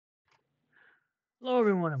Hello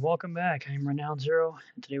everyone and welcome back. I'm Renowned Zero,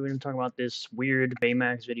 and today we're going to talk about this weird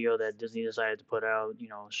Baymax video that Disney decided to put out,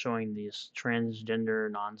 showing this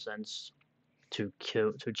transgender nonsense to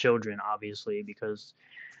children, obviously, because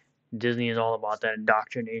Disney is all about that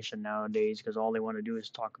indoctrination nowadays, because all they want to do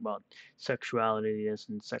is talk about sexuality this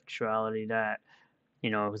and sexuality that,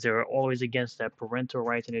 because they were always against that parental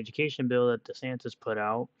rights and education bill that DeSantis put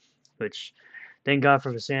out, which thank God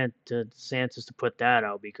for DeSantis to put that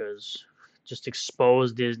out because just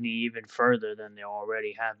expose Disney even further than they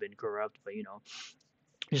already have been corrupt. But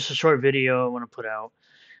just a short video I want to put out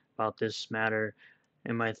about this matter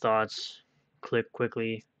and my thoughts. Click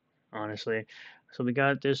quickly, honestly. So we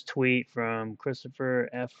got this tweet from Christopher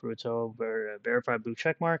F. Ruto, verified blue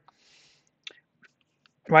checkmark,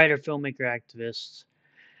 writer, filmmaker, activist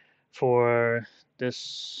for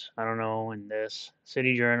this, I don't know, in this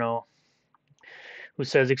City Journal, who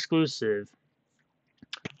says exclusive.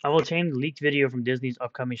 I will obtain the leaked video from Disney's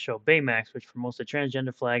upcoming show Baymax, which promotes the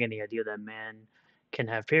transgender flag and the idea that men can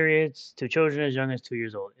have periods to children as young as 2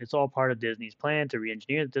 years old. It's all part of Disney's plan to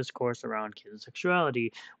re-engineer the discourse around kids'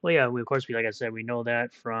 sexuality. Well, yeah, of course, like I said, we know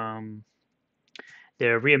that from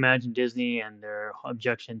their reimagined Disney and their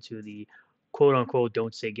objection to the quote-unquote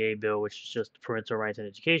 "Don't Say Gay" bill, which is just the parental rights and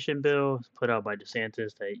education bill put out by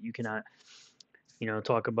DeSantis that you cannot,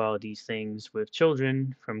 talk about these things with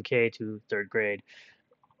children from K to third grade.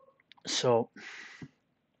 So I'm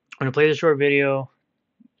gonna play the short video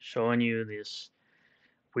showing you this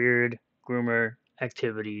weird groomer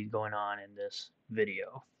activity going on in this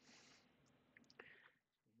video.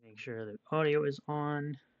 Make sure the audio is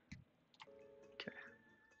on. Okay.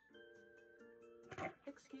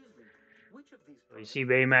 So you see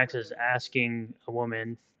Baymax is asking a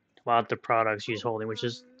woman about the products she's holding, which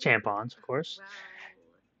is tampons, of course.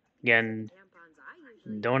 Again,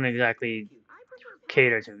 don't exactly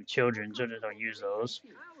cater to children. Children don't use those.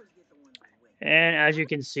 And as you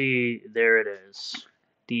can see, there it is.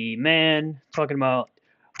 The man talking about,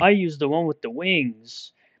 I use the one with the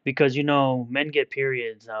wings because, men get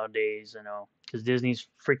periods nowadays, because Disney's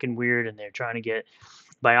freaking weird and they're trying to get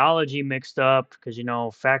biology mixed up because,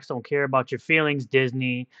 facts don't care about your feelings,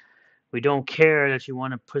 Disney. We don't care that you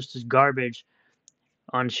want to push this garbage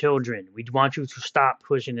on children. We want you to stop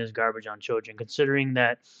pushing this garbage on children, considering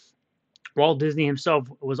that Walt Disney himself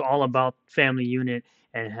was all about family unit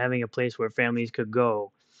and having a place where families could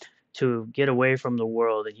go to get away from the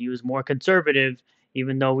world. And he was more conservative,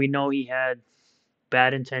 even though we know he had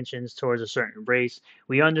bad intentions towards a certain race.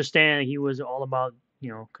 We understand he was all about,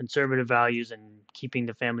 conservative values and keeping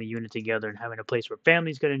the family unit together and having a place where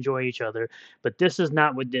families could enjoy each other. But this is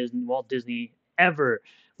not what Walt Disney ever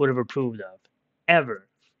would have approved of. Ever.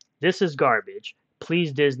 This is garbage.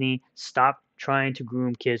 Please, Disney, stop trying to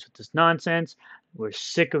groom kids with this nonsense. We're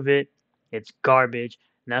sick of it. It's garbage.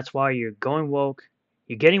 And that's why you're going woke.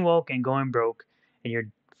 You're getting woke and going broke. And your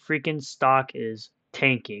freaking stock is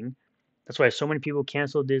tanking. That's why so many people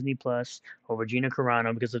cancel Disney Plus over Gina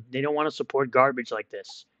Carano because they don't want to support garbage like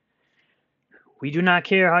this. We do not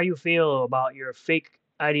care how you feel about your fake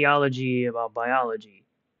ideology about biology.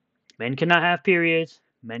 Men cannot have periods.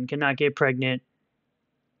 Men cannot get pregnant.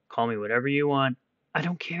 Call me whatever you want. I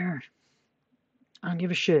don't care. I don't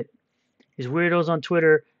give a shit. These weirdos on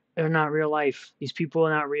Twitter, they're not real life. These people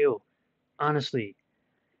are not real. Honestly,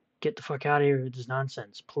 get the fuck out of here with this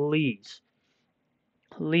nonsense. Please.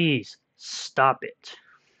 Please stop it.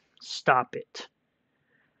 Stop it.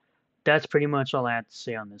 That's pretty much all I have to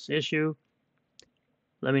say on this issue.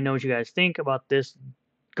 Let me know what you guys think about this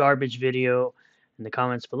garbage video in the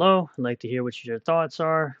comments below. I'd like to hear what your thoughts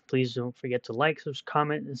are. Please don't forget to like,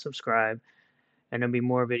 comment, and subscribe. And there'll be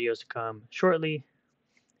more videos to come shortly.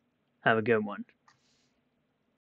 Have a good one.